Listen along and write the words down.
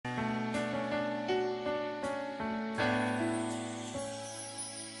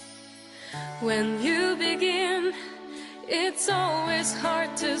When you begin, it's always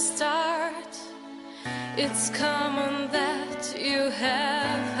hard to start. It's common that you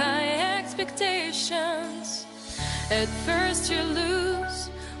have high expectations. At first you lose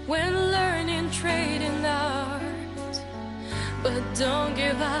when learning trading art. But don't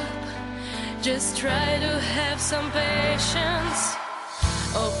give up, just try to have some patience.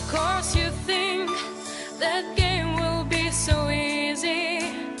 Of course you think that game will be so easy.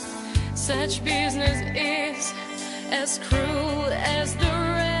 Such business is as cruel as the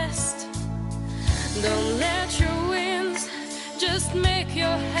rest. Don't let your wins just make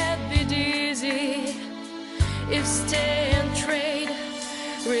your head be dizzy. If stay and trade,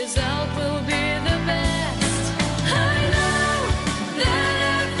 result will be the best. I know that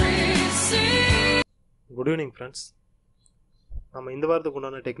every scene. Good evening friends. நம்ம இந்த வாரத்துக்கு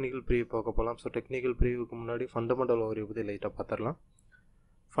உண்டான technical preview பார்க்க போகலாம். So technical ப்ரீவியூக்கு முன்னாடி fundamental overview பற்றி லைட்டாக பார்த்துடலாம்.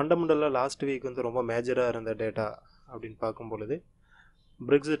 ஃபண்டமெண்டலாக லாஸ்ட் வீக் வந்து ரொம்ப மேஜராக இருந்த டேட்டா அப்படின்னு பார்க்கும்பொழுது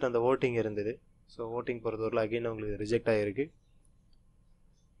பிரெக்சிட் அந்த ஓட்டிங் இருந்தது. ஸோ ஓட்டிங் பொறுத்தவரையில் அகெயின் அவங்களுக்கு ரிஜெக்ட் ஆகிருக்கு.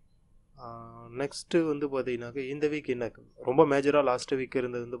 நெக்ஸ்ட்டு வந்து பார்த்தீங்கன்னாக்கா இந்த வீக் என்ன ரொம்ப மேஜராக லாஸ்ட் வீக்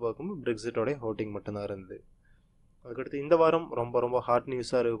இருந்தது வந்து பார்க்கும்போது பிரெக்சிட்டோடைய ஓட்டிங் மட்டும்தான் இருந்தது. அதுக்கடுத்து இந்த வாரம் ரொம்ப ஹாட்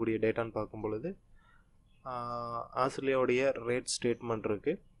நியூஸாக இருக்கக்கூடிய டேட்டான்னு பார்க்கும்பொழுது ஆஸ்திரேலியாவுடைய ரேட் ஸ்டேட்மெண்ட்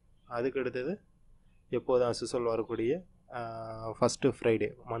இருக்குது. அதுக்கு அடுத்தது எப்போதும் அசுசல் வரக்கூடிய ஃபஸ்ட்டு ஃப்ரைடே,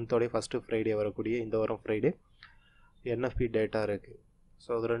 மந்தோடைய ஃபஸ்ட்டு ஃப்ரைடே வரக்கூடிய இந்த வாரம் ஃப்ரைடே என்எஃப்பி டேட்டா இருக்குது. ஸோ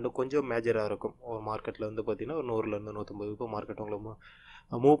அது ரெண்டும் கொஞ்சம் மேஜராக இருக்கும். ஒரு மார்க்கெட்டில் வந்து பார்த்திங்கன்னா ஒரு 100லேருந்து 150 இப்போ மார்க்கெட் உங்களை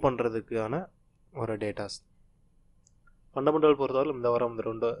மூவ் பண்ணுறதுக்கான ஒரு டேட்டாஸ். ஃபண்டமெண்டல் பொறுத்தவரை இந்த வாரம்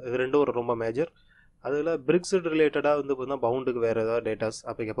இது ரெண்டும் ஒரு ரொம்ப மேஜர். அதில் பிரிக்ஸிட் ரிலேட்டடாக வந்து பார்த்தீங்கன்னா பவுண்டுக்கு வேறு ஏதாவது டேட்டாஸ்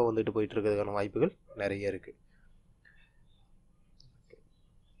அப்போக்கப்போ வந்துட்டு போயிட்டு இருக்கிறதுக்கான வாய்ப்புகள் நிறைய இருக்குது.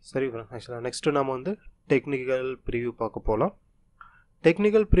 சரி ஆக்சுவலாக நெக்ஸ்ட்டு நம்ம வந்து டெக்னிக்கல் ப்ரிவியூ பார்க்க போகலாம்.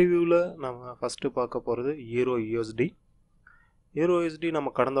 டெக்னிக்கல் ப்ரிவியூவில் நம்ம ஃபஸ்ட்டு பார்க்க போகிறது EURUSD. EURUSD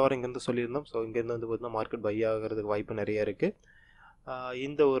நம்ம கடந்த வாரம் இங்கேருந்து சொல்லியிருந்தோம். ஸோ இங்கேருந்து வந்து பார்த்தீங்கன்னா மார்க்கெட் பை ஆகிறதுக்கு வாய்ப்பு நிறைய இருக்குது.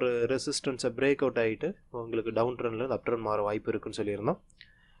 இந்த ஒரு ரெசிஸ்டன்ஸை பிரேக் அவுட் ஆகிட்டு உங்களுக்கு டவுன் ட்ரெண்ட்லேருந்து அப் ட்ரெண்ட் மாற வாய்ப்பு இருக்குதுன்னு சொல்லியிருந்தோம்.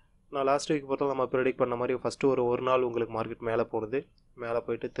 நான் லாஸ்ட் வீக் பொறுத்தவரை நம்ம ப்ரெடிக்ட் பண்ண மாதிரி ஃபஸ்ட்டு ஒரு நாள் உங்களுக்கு மார்க்கெட் மேலே போனது, மேலே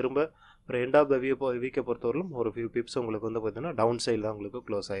போயிட்டு திரும்ப ஒரு எண்ட் ஆஃப் த வீக்கை பொறுத்தவரையிலும் ஒரு ஃபியூ பிப்ஸ் உங்களுக்கு வந்து பார்த்திங்கன்னா டவுன் சைடில் தான் உங்களுக்கு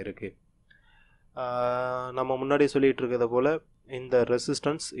க்ளோஸ் ஆகிருக்கு. நம்ம முன்னாடி சொல்லிகிட்டு இருக்கிறத போல் இந்த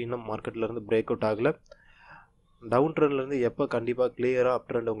ரெசிஸ்டன்ஸ் இன்னும் மார்க்கெட்லேருந்து பிரேக் அவுட் ஆகலை. டவுன் ட்ரெண்ட்லேருந்து எப்போ கண்டிப்பாக கிளியராக அப்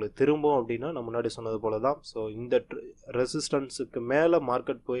ட்ரெண்ட் உங்களுக்கு திரும்பும் அப்படின்னா நான் முன்னாடி சொன்னது போல தான். ஸோ இந்த ரெசிஸ்டன்ஸுக்கு மேலே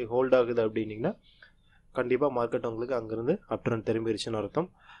மார்க்கெட் போய் ஹோல்ட் ஆகுது அப்படின்னிங்கன்னா கண்டிப்பாக மார்க்கெட் உங்களுக்கு அங்கேருந்து அப் ட்ரெண்ட் திரும்பிடுச்சுன்னு அர்த்தம்.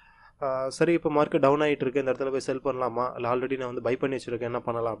 சரி, இப்போ மார்க்கெட் டவுன் ஆகிட்டு இருக்கு, இந்த இடத்துல போய் செல் பண்ணலாமா, இல்லை ஆல்ரெடி நான் வந்து பை பண்ணி வச்சுருக்கேன், என்ன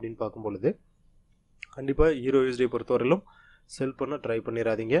பண்ணலாம் அப்படின்னு பார்க்கும்பொழுது கண்டிப்பாக EURUSD பொறுத்தவரையிலும் செல் பண்ண ட்ரை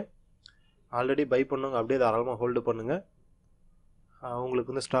பண்ணிடாதீங்க. ஆல்ரெடி பை பண்ணுங்க, அப்படியே தாராளமாக ஹோல்டு பண்ணுங்கள்.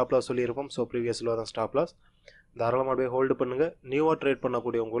 உங்களுக்கு வந்து ஸ்டாப் லாஸ் சொல்லியிருப்போம். ஸோ ப்ரீவியஸில் தான் ஸ்டாப் லாஸ், தாராளமாக அப்படியே ஹோல்டு பண்ணுங்கள். நியூவாக ட்ரேட்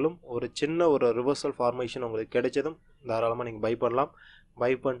பண்ணக்கூடியவங்களும் ஒரு சின்ன ஒரு ரிவர்சல் ஃபார்மேஷன் உங்களுக்கு கிடைச்சதும் தாராளமாக நீங்கள் பை பண்ணலாம்.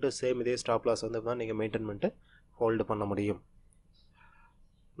 பை பண்ணிட்டு சேம் இதே ஸ்டாப் லாஸ் வந்து தான் நீங்கள் மெயின்டைன் பண்ணிட்டு ஹோல்டு பண்ண முடியும்.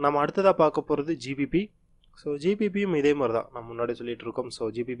 நம்ம அடுத்ததாக பார்க்க போகிறது GBP. ஸோ GBPயும் இதே மாதிரி தான் நம்ம முன்னாடி சொல்லிகிட்டு இருக்கோம். ஸோ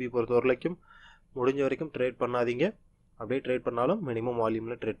GBP பொறுத்த வரைக்கும் முடிஞ்ச வரைக்கும் ட்ரேட் பண்ணாதீங்க. அப்படியே ட்ரேட் பண்ணாலும் மினிமம்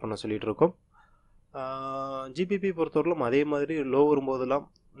வால்யூமில் ட்ரேட் பண்ண சொல்லிகிட்டு இருக்கோம். GBP பொறுத்தவரையிலும் அதே மாதிரி லோ வரும்போதெல்லாம்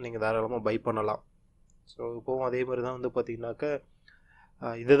நீங்கள் தாராளமாக பை பண்ணலாம். ஸோ இப்போவும் அதே மாதிரி தான் வந்து பார்த்திங்கனாக்கா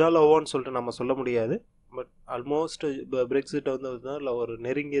இதுதான் லோவான்னு சொல்லிட்டு நம்ம சொல்ல முடியாது. பட் ஆல்மோஸ்ட் பிரெக்சிட் வந்து ஒரு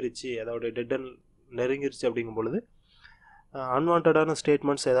நெருங்கிருச்சு, அதோட டெட் நெருங்கிருச்சு அப்படிங்கும் பொழுது அன்வான்டான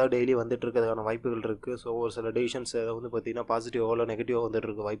ஸ்டேட்மெண்ட்ஸ் ஏதாவது டெய்லி வந்துட்டு இருக்கிறதுக்கான வாய்ப்புகள் இருக்குது. ஸோ ஒரு சில டெசிஷன்ஸ் ஏதாவது வந்து பார்த்திங்கன்னா பாசிட்டிவாக இல்லை நெகட்டிவாக வந்துட்டு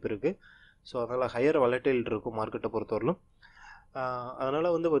இருக்க வாய்ப்பு இருக்குது. ஸோ அதனால் ஹையர் வாலடைல் இருக்கும் மார்க்கெட்டை பொறுத்தவரையிலும். அதனால்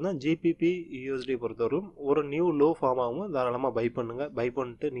வந்து பார்த்திங்கன்னா GBP USD பொறுத்தவரையும் ஒரு நியூ லோ ஃபார்ம் ஆகும், தாராளமாக பை பண்ணுங்கள். பை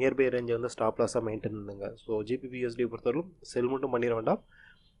பண்ணிட்டு நியர்பை ரேஞ்சை வந்து ஸ்டாப் லாஸாக மெயின்டைன் பண்ணுங்க. ஸோ GBP USD பொறுத்தவரையும் செல் மட்டும் பண்ணிட வேண்டாம்,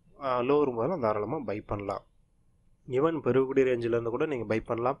 லோ வரும்போதெல்லாம் தாராளமாக பை பண்ணலாம். ஈவன் பெருகக்கூடிய ரேஞ்சிலேருந்து கூட நீங்கள் பை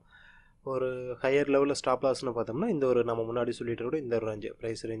பண்ணலாம். ஒரு ஹையர் லெவலில் ஸ்டாப் லாஸ்னு பார்த்தோம்னா இந்த ஒரு நம்ம முன்னாடி சொல்லிட்டு கூட இந்த ஒரு ரேஞ்சு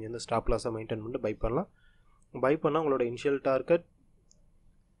ப்ரைஸ் ரேஞ்ச் வந்து ஸ்டாப் லாஸாக மெயின்டைன் பண்ணிட்டு பை பண்ணலாம். பை பண்ணால் உங்களோட இனிஷியல் டார்கெட்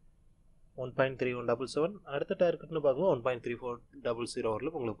 1.3177, அடுத்த டார்கெட்னு பார்க்கும்போது 1.3400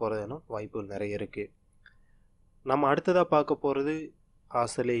 வரலும் உங்களுக்கு போகிறதான வாய்ப்புகள் நிறைய இருக்குது. நம்ம அடுத்ததாக பார்க்க போகிறது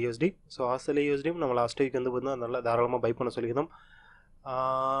ஆஸ்திரேலியா USD. ஸோ ஆஸ்திரேலியா USDயும் நம்ம லாஸ்ட் வீக் வந்து பார்த்தீங்கன்னா நல்லா தாராளமாக பை பண்ண சொல்லியிருந்தோம்.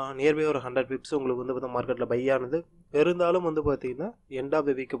 நியர்பை ஒரு 100 பிப்ஸ் உங்களுக்கு வந்து பார்த்தா மார்க்கெட்டில் பை ஆனது. இருந்தாலும் வந்து பார்த்திங்கன்னா எண்ட் ஆஃப்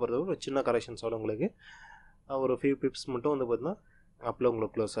த வீக்கை பொறுத்தவரை ஒரு சின்ன கரெக்ஷன்ஸோட உங்களுக்கு ஒரு ஃபியூ பிப்ஸ் மட்டும் வந்து பார்த்திங்கன்னா அப்பில்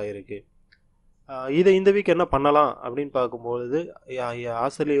உங்களுக்கு க்ளோஸ் ஆகிருக்கு. இதை இந்த வீக் என்ன பண்ணலாம் அப்படின்னு பார்க்கும்போது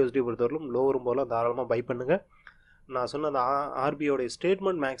ஆஸ்திரேலியா USD பொறுத்தவரையிலும் லோ வரும்போதெல்லாம் தாராளமாக பை பண்ணுங்கள். நான் சொன்ன அந்த ஆர்பிஐயோடைய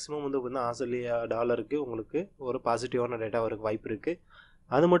ஸ்டேட்மெண்ட் மேக்ஸிமம் வந்து பார்த்திங்கன்னா ஆஸ்திரேலியா டாலருக்கு உங்களுக்கு ஒரு பாசிட்டிவான டேட்டா வரக்கு வாய்ப்பு இருக்குது.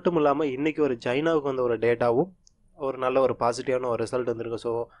 அது மட்டும் இல்லாமல் இன்றைக்கி ஒரு சைனாவுக்கு வந்த ஒரு டேட்டாவும் ஒரு நல்ல ஒரு பாசிட்டிவான ஒரு ரிசல்ட் வந்திருக்கு.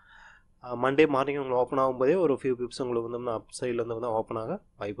 ஸோ மண்டே மார்னிங் உங்களுக்கு ஓப்பன் ஆகும்போதே ஒரு ஃபியூ பிப்ஸ் உங்களுக்கு வந்து அப் சைட்லேருந்து வந்து ஓப்பன் ஆக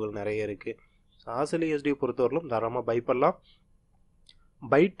வாய்ப்புகள் நிறைய இருக்குது. ஸோ AUDUSD பொறுத்தவரையிலும் தாராளமாக பை பண்ணலாம்.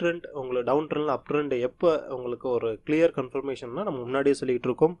 பை ட்ரெண்ட் உங்களுக்கு டவுன் ட்ரெண்டில் அப் ட்ரெண்ட் எப்போ உங்களுக்கு ஒரு கிளியர் கன்ஃபர்மேஷன்னா நம்ம முன்னாடியே சொல்லிகிட்டு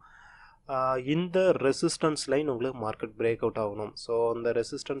இருக்கோம், இந்த ரெசிஸ்டன்ஸ் லைன் உங்களுக்கு மார்க்கெட் பிரேக் அவுட் ஆகணும். ஸோ அந்த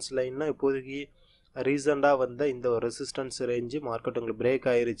ரெசிஸ்டன்ஸ் லைன்னா இப்போதைக்கு ரீசெண்டாக வந்த இந்த ஒரு ரெசிஸ்டன்ஸ் ரேஞ்சு மார்க்கெட் உங்களுக்கு பிரேக்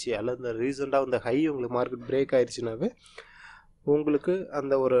ஆயிடுச்சு, அல்லது இந்த ரீசெண்டாக வந்த ஹை உங்களுக்கு மார்க்கெட் பிரேக் ஆயிடுச்சுனாவே உங்களுக்கு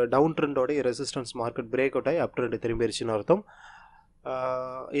அந்த ஒரு down ட்ரெண்டோடைய resistance market break out ஆகி அப் ட்ரெண்ட் திரும்பிடுச்சுன்னு அர்த்தம்.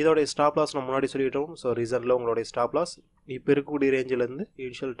 இதோடைய ஸ்டாப் லாஸ் நம்ம முன்னாடி சொல்லிட்டோம். ஸோ ரீசனில் உங்களுடைய ஸ்டாப் லாஸ் இப்போ இருக்கக்கூடிய ரேஞ்சிலேருந்து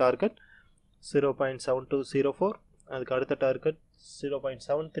இனிஷியல் டார்கெட் 0.7204, அதுக்கு அடுத்த டார்கெட்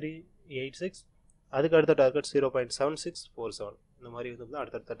 0.7386, அதுக்கு அடுத்த டார்கெட் 0.7647. இந்த மாதிரி வந்து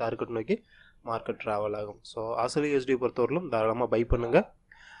அடுத்தடுத்த டார்கெட் நோக்கி மார்க்கெட் ட்ராவல் ஆகும். ஸோ AUDUSD பொறுத்தவரையிலும் தாராளமாக பை பண்ணுங்கள்,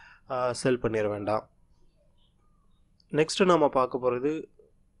 செல் பண்ணிட வேண்டாம். நெக்ஸ்ட்டு நம்ம பார்க்க போகிறது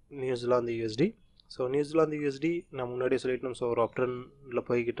New Zealand USD. So New Zealand USD நான் முன்னாடியே சொல்லிட்டோம். ஸோ ஒரு அப்ட்ரெண்டில்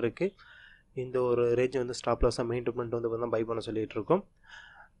போய்கிட்டு இருக்கு. இந்த ஒரு ரேஞ்சை வந்து ஸ்டாப் லாஸாக மெயின்டைன் பண்ணிட்டு வந்து பார்த்தா பை பண்ண சொல்லிகிட்டு இருக்கோம்.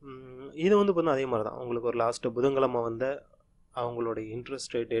 இது வந்து பார்த்தா அதே மாதிரி தான் உங்களுக்கு ஒரு லாஸ்ட்டு புதன்கிழமை வந்து அவங்களுடைய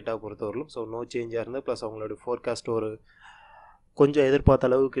இன்ட்ரெஸ்ட் ரேட் டேட்டா பொறுத்தவரையிலும் ஸோ நோ சேஞ்சாக இருந்தது. ப்ளஸ் அவங்களுடைய ஃபோர்காஸ்ட் ஒரு கொஞ்சம் எதிர்பார்த்த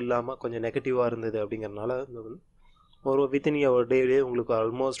அளவுக்கு இல்லாமல் கொஞ்சம் நெகட்டிவாக இருந்தது. அப்படிங்கிறனால ஒரு வித்தின் ஒரு டேலே உங்களுக்கு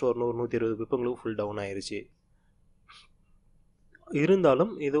ஆல்மோஸ்ட் ஒரு 100-120 பிப் உங்களுக்கு ஃபுல் டவுன் ஆயிடுச்சு.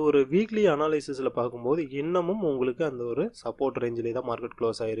 இருந்தாலும் இது ஒரு வீக்லி அனாலிசிஸில் பார்க்கும்போது இன்னமும் உங்களுக்கு அந்த ஒரு சப்போர்ட் ரேஞ்சிலே தான் மார்க்கெட்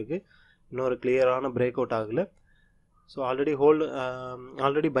க்ளோஸ் ஆகிருக்கு. இன்னொரு கிளியரான பிரேக் அவுட் ஆகலை. ஸோ ஆல்ரெடி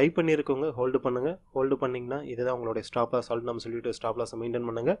பை பண்ணியிருக்கவங்க ஹோல்டு பண்ணுங்கள். ஹோல்டு பண்ணிங்கன்னா இதுதான் உங்களுடைய ஸ்டாப் லாஸ். ஆல்ரெடி நம்ம சொல்லிவிட்டு ஸ்டாப் லாஸை மெயின்டைன்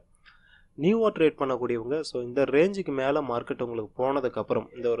பண்ணுங்கள். நியூவாக ட்ரேட் பண்ணக்கூடியவங்க ஸோ இந்த ரேஞ்சுக்கு மேலே மார்க்கெட் உங்களுக்கு போனதுக்கப்புறம்,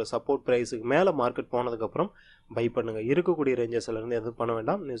 இந்த ஒரு சப்போர்ட் ப்ரைஸுக்கு மேலே மார்க்கெட் போனதுக்கப்புறம் பை பண்ணுங்கள். இருக்கக்கூடிய ரேஞ்சஸ்லேருந்து எதுவும் பண்ண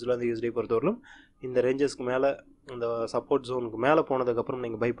வேண்டாம். நியூசிலாந்து USD பொறுத்தவரையிலும் இந்த ரேஞ்சஸ்க்கு மேலே, இந்த சப்போர்ட் ஜோனுக்கு மேலே போனதுக்கப்புறம்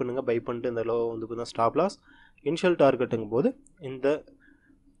நீங்கள் பை பண்ணுங்கள். பை பண்ணிட்டு இந்த லோ வந்து பார்த்தீங்கன்னா ஸ்டாப் லாஸ் இனிஷியல் டார்கெட்டுங்கும் போது இந்த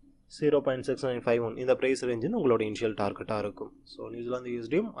 0.6951 இந்த ப்ரைஸ் ரேஞ்சுன்னு உங்களோட இனிஷியல் டார்கெட்டாக இருக்கும். ஸோ நியூசிலாந்து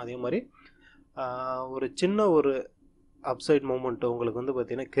USDயும் அதே மாதிரி ஒரு சின்ன ஒரு அப்சைட் மூமெண்ட் உங்களுக்கு வந்து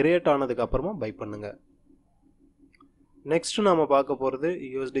பார்த்தீங்கன்னா கிரியேட் ஆனதுக்கு அப்புறமா பை பண்ணுங்கள். நெக்ஸ்ட்டு நம்ம பார்க்க போகிறது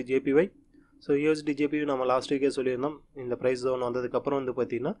USDJPY. ஸோ USDJPY நம்ம லாஸ்ட் வீக்கே சொல்லியிருந்தோம். இந்த ப்ரைஸ் ஜோன் வந்ததுக்கப்புறம் வந்து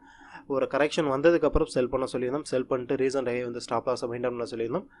பார்த்தீங்கன்னா ஒரு கரெக்ஷன் வந்ததுக்கப்புறம் செல் பண்ண சொல்லியிருந்தோம். செல் பண்ணிட்டு ரீசெண்ட் ஆகி வந்து ஸ்டாப் லாஸை மெயின்டைன் பண்ண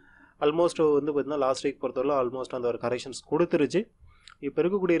சொல்லியிருந்தோம். ஆல்மோஸ்ட் வந்து பார்த்தீங்கன்னா லாஸ்ட் வீக் பொறுத்தவரை ஆல்மோஸ்ட் அந்த ஒரு கரெக்ஷன்ஸ் கொடுத்துருச்சு. இப்போ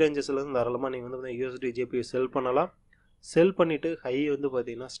இருக்கக்கூடிய ரேஞ்சஸ்லேருந்து தாராளமாக நீங்கள் வந்து USDJPY செல் பண்ணலாம். செல் பண்ணிவிட்டு ஹை வந்து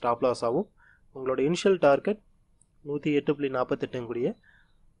பார்த்தீங்கன்னா ஸ்டாப் லாஸ் ஆகும். உங்களோட இனிஷியல் டார்கெட் 108.48 கூடிய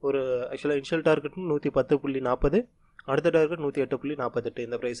ஒரு ஆக்சுவலாக இனிஷியல் டார்கெட் 110.40, அடுத்த டார்கெட் 108.48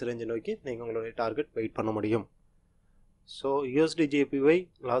 இந்த ப்ரைஸ் ரேஞ்சை நோக்கி நீங்கள் உங்களுடைய டார்கெட் வெயிட் பண்ண முடியும். ஸோ USDJPY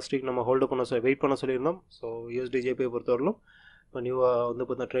லாஸ்ட் வீக் நம்ம ஹோல்டு பண்ண வெயிட் பண்ண சொல்லியிருந்தோம். ஸோ USDJPY பொறுத்தவரையிலும் இப்போ நியூவாக வந்து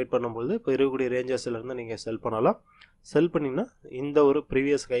பார்த்தீங்கன்னா ட்ரேட் பண்ணும்போது இப்போ இருக்கக்கூடிய ரேஞ்சஸ்லேருந்து நீங்கள் செல் பண்ணலாம். செல் பண்ணிங்கன்னா இந்த ஒரு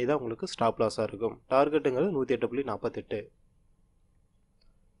ப்ரீவியஸ் ஹை தான் உங்களுக்கு ஸ்டாப் லாஸாக இருக்கும். டார்கெட்டுங்கிறது 108.48.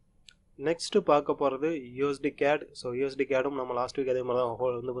 நெக்ஸ்ட்டு பார்க்க போகிறது USD CAD. ஸோ USD CADும் நம்ம லாஸ்ட் வீக் அதே மாதிரி தான் வந்து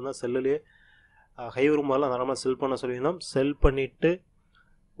பார்த்தீங்கன்னா செல்லுலேயே ஹை வரும்போதெல்லாம் நார்மலாக செல் பண்ண சொல்லியிருந்தோம். செல் பண்ணிவிட்டு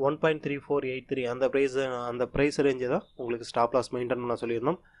 1.3483 அந்த ப்ரைஸ் ரேஞ்சு தான் உங்களுக்கு ஸ்டாப் லாஸ் மெயின்டைன் பண்ண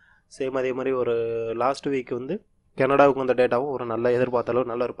சொல்லியிருந்தோம். சேம் அதே மாதிரி ஒரு லாஸ்ட் வீக் வந்து கனடாவுக்கு வந்த டேட்டாவும் ஒரு நல்ல எதிர்பார்த்த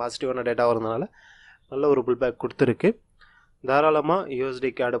அளவு நல்ல ஒரு பாசிட்டிவான டேட்டாவாக இருந்தனால நல்ல ஒரு புல் பேக் கொடுத்துருக்கு. தாராளமாக USD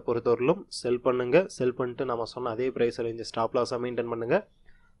CADை பொறுத்தவரையிலும் செல் பண்ணுங்கள். செல் பண்ணிட்டு நம்ம சொன்ன அதே ப்ரைஸ் ரேஞ்சு ஸ்டாப் லாஸாக மெயின்டைன் பண்ணுங்கள்.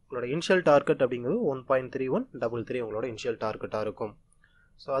 உங்களோட இனிஷியல் டார்கெட் அப்படிங்கிறது 1.3133 உங்களோட இனிஷியல் டார்கெட்டாக இருக்கும்.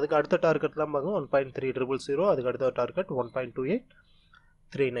 ஸோ அதுக்கு அடுத்த டார்கெட்லாம் பார்க்கும் 1.3000, அதுக்கு அடுத்த டார்கெட்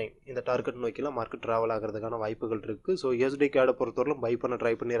 1.2839 இந்த டார்கெட் நோக்கிலாம் மார்க்கெட் ட்ராவல் ஆகிறதுக்கான வாய்ப்புகள் இருக்குது. ஸோ USD CADை பொறுத்தவரையிலும் பை பண்ண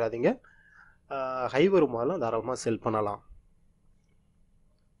ட்ரை பண்ணிடாதீங்க. ஹை வருமானம் தாராளமாக செல் பண்ணலாம்.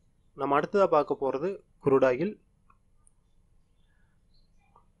 நம்ம அடுத்ததாக பார்க்க போகிறது குரூட் ஆயில்.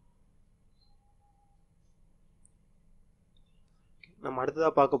 நம்ம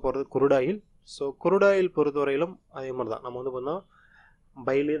அடுத்ததாக பார்க்க போகிறது crude oil. So crude oil பொறுத்தவரையிலும் அதே மாதிரி தான் நம்ம வந்து பார்த்தோம்னா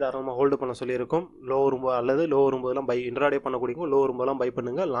பைலே தாராளமாக ஹோல்டு பண்ண சொல்லியிருக்கோம். லோ வரும்போது அல்லது லோ வரும்போதெல்லாம் பை இன்ட்ராடே பண்ணக்கூடியவங்க லோ வரும்போதெல்லாம் பை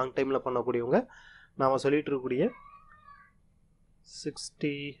பண்ணுங்கள். லாங் டைமில் பண்ணக்கூடியவங்க நாம் சொல்லிகிட்டு இருக்கக்கூடிய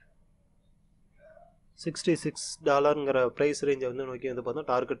 $66ங்கிற ப்ரைஸ் ரேஞ்சை வந்து நோக்கி வந்து பார்த்தோம்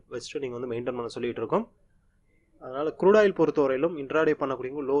டார்கெட் வச்சுட்டு நீங்கள் வந்து மெயின்டைன் பண்ண சொல்லிகிட்டு இருக்கோம். அதனால் குரூட் ஆயில் பொறுத்தவரையிலும் இன்ட்ராடே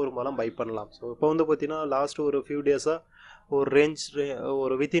பண்ணக்கூடியவங்க லோ வரும்போதெல்லாம் பை பண்ணலாம். ஸோ இப்போ வந்து பார்த்தீங்கன்னா லாஸ்ட்டு ஒரு ஃபியூ டேஸாக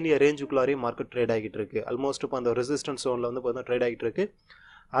ஒரு வித்தின் ரேஞ்சுக்குள்ளாரையும் மார்க்கெட் ட்ரேட் ஆகிட்டு இருக்குது. ஆல்மோஸ்ட் இப்போ அந்த ரெசிஸ்டன்ஸ் ஜோனில் வந்து பார்த்தீங்கன்னா ட்ரேட் ஆகிட்டு இருக்குது.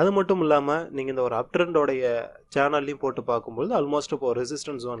 அது மட்டும் இல்லாமல் நீங்கள் இந்த ஒரு அப் ட்ரெண்டோடைய சேனல்லையும் போட்டு பார்க்கும்போது ஆல்மோஸ்ட் இப்போ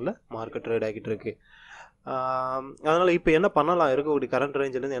ரெசிஸ்டன்ஸ் ஜோனில் மார்க்கெட் ட்ரேட் ஆகிட்டு இருக்குது. அதனால் இப்போ என்ன பண்ணலாம், இருக்கக்கூடிய கரண்ட்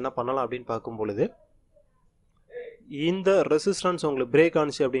ரேஞ்சிலேருந்து என்ன பண்ணலாம் அப்படின்னு பார்க்கும் பொழுது, இந்த ரெசிஸ்டன்ஸ் உங்களுக்கு பிரேக்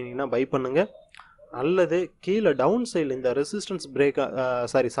ஆனிச்சு அப்படின்னீங்கன்னா பை பண்ணுங்கள். அல்லது கீழே டவுன் சைடில் இந்த ரெசிஸ்டன்ஸ்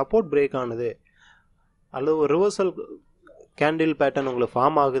சப்போர்ட் பிரேக் ஆனது அல்லது ஒரு ரிவர்சல் கேண்டில் பேட்டர்ன் உங்களுக்கு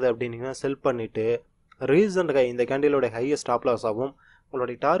ஃபார்ம் ஆகுது அப்படின்னீங்கன்னா செல் பண்ணிவிட்டு ரீசன்ட் ஹை, இந்த கேண்டிலோட ஹையஸ்ட் ஸ்டாப் லாஸ் ஆகும்.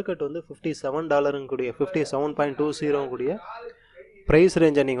 உங்களுடைய டார்கெட் வந்து $57 கூடிய 57.20 கூடிய ப்ரைஸ்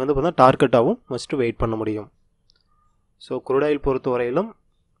ரேஞ்சை நீங்கள் வந்து பார்த்தா டார்கெட்டாகவும் மஸ்ட்டு வெயிட் பண்ண முடியும். ஸோ க்ரூட் ஆயில் பொறுத்த வரையிலும்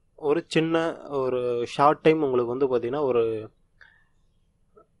ஒரு சின்ன ஒரு ஷார்ட் டைம் உங்களுக்கு வந்து பார்த்திங்கன்னா ஒரு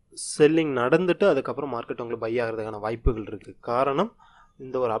செல்லிங் நடந்துட்டு அதுக்கப்புறம் மார்க்கெட் உங்களுக்கு பை ஆகிறதுக்கான வாய்ப்புகள் இருக்குது. காரணம்,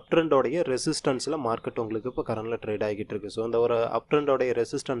 இந்த ஒரு அப் ட்ரெண்டோடைய ரெசிஸ்டன்ஸில் மார்க்கெட் உங்களுக்கு இப்போ கரண்டில் ட்ரேட் ஆகிட்டு இருக்குது. ஸோ இந்த ஒரு அப் ட்ரெண்டோடைய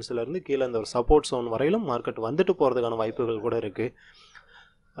ரெசிஸ்டன்ஸ்லேருந்து கீழே இந்த ஒரு சப்போர்ட் சோன் வரையிலும் மார்க்கெட் வந்துட்டு போகிறதுக்கான வாய்ப்புகள் கூட இருக்குது.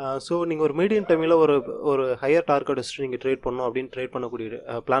 ஸோ நீங்கள் ஒரு மீடியம் டைமில் ஒரு ஹையர் டார்கெட் வச்சுட்டு நீங்கள் ட்ரேட் பண்ணணும் அப்படின்னு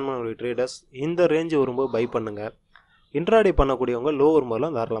பிளான் பண்ணக்கூடிய ட்ரேடர்ஸ் இந்த ரேஞ்சு வரும்போது பை பண்ணுங்கள். இன்ட்ராடே பண்ணக்கூடியவங்க லோ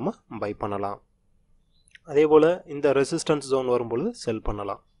வரும்போதெல்லாம் தாராளமாக பை பண்ணலாம். அதே போல் இந்த ரெசிஸ்டன்ஸ் ஜோன் வரும்பொழுது செல்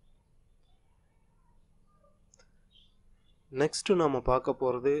பண்ணலாம். நெக்ஸ்ட்டு நம்ம பார்க்க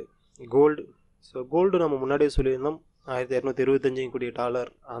போகிறது கோல்டு. ஸோ கோல்டு நம்ம முன்னாடியே சொல்லியிருந்தோம், $1225 கூடிய டாலர்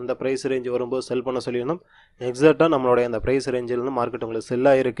அந்த ப்ரைஸ் ரேஞ்ச் வரும்போது செல் பண்ண சொல்லியிருந்தோம். எக்ஸாக்டாக நம்மளுடைய அந்த ப்ரைஸ் ரேஞ்சிலேருந்து மார்க்கெட் உங்களுக்கு செல்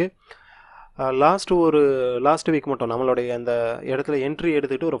ஆகிருக்கு. லாஸ்ட் வீக் மட்டும் நம்மளுடைய அந்த இடத்துல என்ட்ரி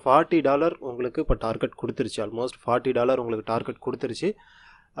எடுத்துகிட்டு ஒரு $40 உங்களுக்கு இப்போ டார்கெட் கொடுத்துருச்சு. ஆல்மோஸ்ட் $40 உங்களுக்கு டார்கெட் கொடுத்துருச்சு.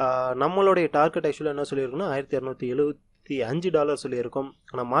 நம்மளுடைய டார்கெட் ஆக்சுவலாக என்ன சொல்லியிருக்கோன்னா $1275 சொல்லியிருக்கோம்.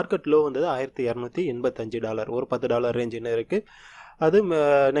 ஆனால் மார்க்கெட் லோ வந்தது $1285, ஒரு $10 ரேஞ்ச் என்ன இருக்குது. அது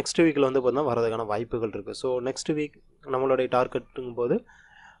நெக்ஸ்ட் வீக்கில் வந்து பார்த்தா வரதுக்கான வாய்ப்புகள் இருக்குது. ஸோ நெக்ஸ்ட் வீக் நம்மளுடைய டார்கெட்டுங்கும் போது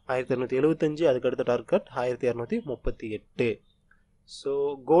 1275, அதுக்கடுத்த டார்கெட் 1238. ஸோ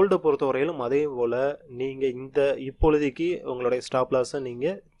கோல்டை பொறுத்த வரையிலும் அதே போல் நீங்கள் இப்பொழுதைக்கு உங்களுடைய ஸ்டாப் லாஸை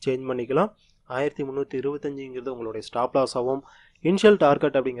நீங்கள் சேஞ்ச் பண்ணிக்கலாம். 1325ங்கிறது உங்களுடைய ஸ்டாப் லாஸ் ஆகும். இனிஷியல்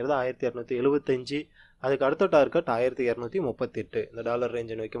டார்கெட் அப்படிங்கிறது 1275, அதுக்கு அடுத்த டார்கெட் 1238. இந்த டாலர்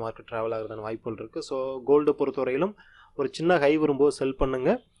ரேஞ்சை நோக்கி மார்க்கெட் ட்ராவல் ஆகிறதான வாய்ப்புகள் இருக்குது. ஸோ கோல்டு பொறுத்தவரையிலும் ஒரு சின்ன ஹை வரும்போது செல்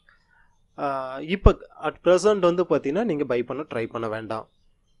பண்ணுங்கள். இப்போ அட் ப்ரெசண்ட் வந்து பார்த்தீங்கன்னா நீங்கள் பை பண்ண ட்ரை பண்ண வேண்டாம்.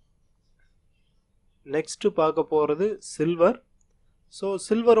 நெக்ஸ்ட்டு பார்க்க போகிறது சில்வர். ஸோ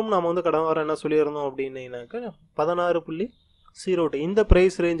சில்வரும் நம்ம வந்து கடந்த வாரம் என்ன சொல்லியிருந்தோம் அப்படின்னாக்கா 16.08 இந்த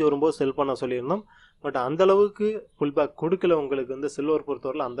ப்ரைஸ் ரேஞ்ச் வரும்போது செல் பண்ண சொல்லியிருந்தோம். பட் அந்தளவுக்கு புல் பேக் கொடுக்கல உங்களுக்கு வந்து சில்வர்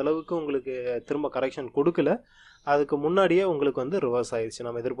பொறுத்தவரையில் அந்தளவுக்கு உங்களுக்கு திரும்ப கரெக்ஷன் கொடுக்கல. அதுக்கு முன்னாடியே உங்களுக்கு வந்து ரிவர்ஸ் ஆயிடுச்சு.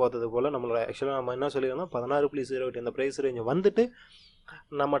 நம்ம எதிர்பார்த்தது போல் நம்மளோட ஆக்சுவலாக நம்ம என்ன சொல்லியிருந்தோம், 16.08 இந்த ப்ரைஸ் ரேஞ்ச் வந்துட்டு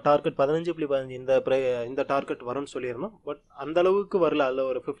நம்ம டார்கெட் 15.15 இந்த டார்கெட் வரும்னு சொல்லியிருந்தோம். பட் அந்தளவுக்கு வரல. அதில்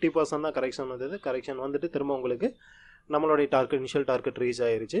ஒரு 50% தான் கரெக்ஷன் வந்தது. கரெக்ஷன் வந்துட்டு திரும்ப உங்களுக்கு நம்மளுடைய இனிஷியல் டார்கெட் ரீச்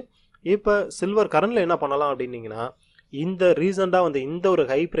ஆயிருச்சு. இப்போ சில்வர் கரண்டில் என்ன பண்ணலாம் அப்படின்னீங்கன்னா, இந்த ரீசெண்டாக வந்து இந்த ஒரு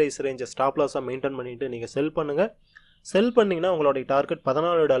ஹை ப்ரைஸ் ரேஞ்சை ஸ்டாப் லாஸாக மெயின்டைன் பண்ணிவிட்டு நீங்கள் செல் பண்ணுங்கள். செல் பண்ணிங்கன்னா உங்களுடைய டார்கெட்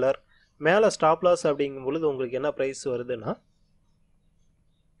 $14. மேலே ஸ்டாப் லாஸ் அப்படிங்கும் பொழுது உங்களுக்கு என்ன ப்ரைஸ் வருதுன்னா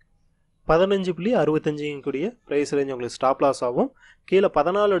 15.65 கூடிய ப்ரைஸ் ரேஞ்ச் உங்களுக்கு ஸ்டாப் லாஸ் ஆகும். கீழே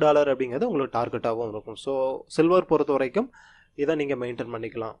 $14 அப்படிங்கிறது உங்களுக்கு டார்கெட்டாகவும் இருக்கும். ஸோ சில்வர் பொறுத்த வரைக்கும் இதை நீங்கள் மெயின்டைன்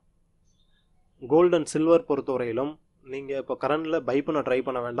பண்ணிக்கலாம். கோல்டு அண்ட் சில்வர் பொறுத்த வரையிலும் நீங்கள் இப்போ கரண்டில் பை பண்ண ட்ரை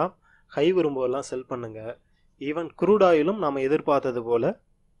பண்ண வேண்டாம். ஹை வரும்போதெல்லாம் செல் பண்ணுங்கள். ஈவன் க்ரூட் ஆயிலும் நாம் எதிர்பார்த்தது போல்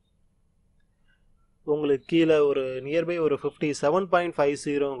உங்களுக்கு கீழே ஒரு நியர்பை ஒரு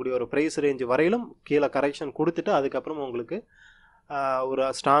 57.50 கூடிய ஒரு ப்ரைஸ் ரேஞ்ச் வரையிலும் கீழே கரெக்ஷன் கொடுத்துட்டு அதுக்கப்புறம் உங்களுக்கு ஒரு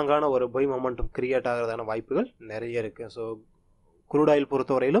ஸ்ட்ராங்கான ஒரு பை மொமெண்டம் கிரியேட் ஆகிறதான வாய்ப்புகள் நிறைய இருக்குது. ஸோ க்ரூட் ஆயில்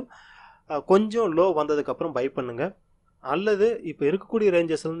பொறுத்தவரையிலும் கொஞ்சம் லோ வந்ததுக்கப்புறம் பை பண்ணுங்கள். அல்லது இப்போ இருக்கக்கூடிய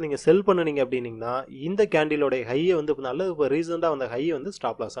ரேஞ்சஸ்லேருந்து நீங்கள் செல் பண்ணினீங்க அப்படின்னீங்கன்னா இந்த கேண்டிலோடைய ஹையை வந்து நல்லது இப்போ ரீசெண்டாக வந்த ஹையை வந்து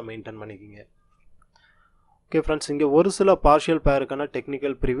ஸ்டாப் லாஸாக மெயின்டைன் பண்ணிக்கிங்க. ஓகே ஃப்ரெண்ட்ஸ், இங்கே ஒரு சில பார்ஷியல் பேருக்கான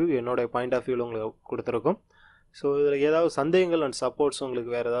டெக்னிக்கல் ப்ரிவ்யூ என்னோடய பாயிண்ட் ஆஃப் வியூவில் உங்களுக்கு கொடுத்துருக்கோம். ஸோ இதில் ஏதாவது சந்தேகங்கள் அண்ட் சப்போர்ட்ஸ்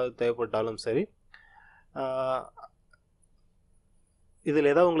உங்களுக்கு வேறு ஏதாவது தேவைப்பட்டாலும் சரி,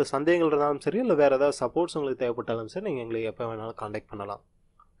 இதில் ஏதாவது உங்களுக்கு சந்தேகங்கள் இருந்தாலும் சரி, இல்லை வேறு ஏதாவது சப்போர்ட்ஸ் உங்களுக்கு தேவைப்பட்டாலும் சரி, நீங்கள் எங்களை எப்போ வேணாலும் காண்டாக்ட் பண்ணலாம்.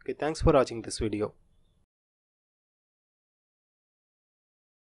 ஓகே, தேங்க்ஸ் ஃபார் வாட்சிங் திஸ் வீடியோ.